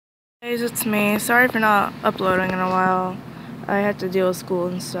Guys, it's me. Sorry for not uploading in a while. I had to deal with school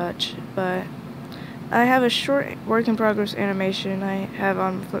and such, but I have a short work in progress animation I have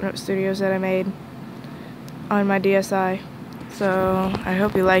on Flipnote Studios that I made on my DSi. So I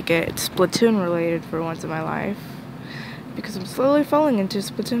hope you like it. It's Splatoon related for once in my life, because I'm slowly falling into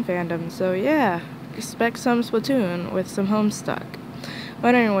Splatoon fandom. So yeah, expect some Splatoon with some Homestuck.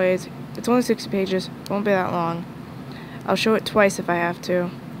 But anyways, it's only 60 pages. Won't be that long. I'll show it twice if I have to.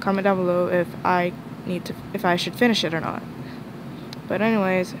 Comment down below if I should finish it or not. But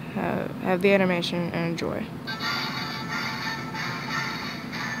anyways, have the animation and enjoy.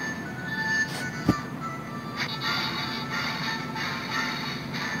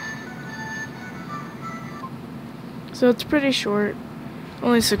 So it's pretty short,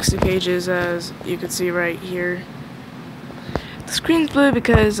 only 60 pages, as you can see right here. The screen's blue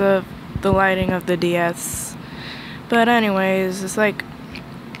because of the lighting of the DS. But anyways, it's like,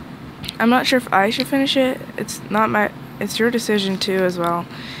 I'm not sure if I should finish it. It's your decision too as well.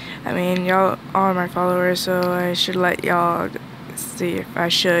 I mean, y'all are my followers, so I should let y'all see if I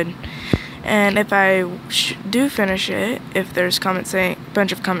should. And if I do finish it, if there's a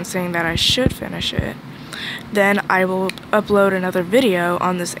bunch of comments saying that I should finish it, then I will upload another video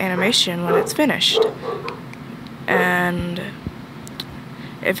on this animation when it's finished. And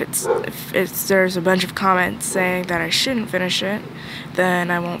if there's a bunch of comments saying that I shouldn't finish it, then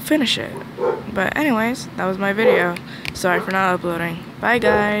I won't finish it. But anyways, that was my video. Sorry for not uploading. Bye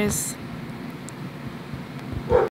guys!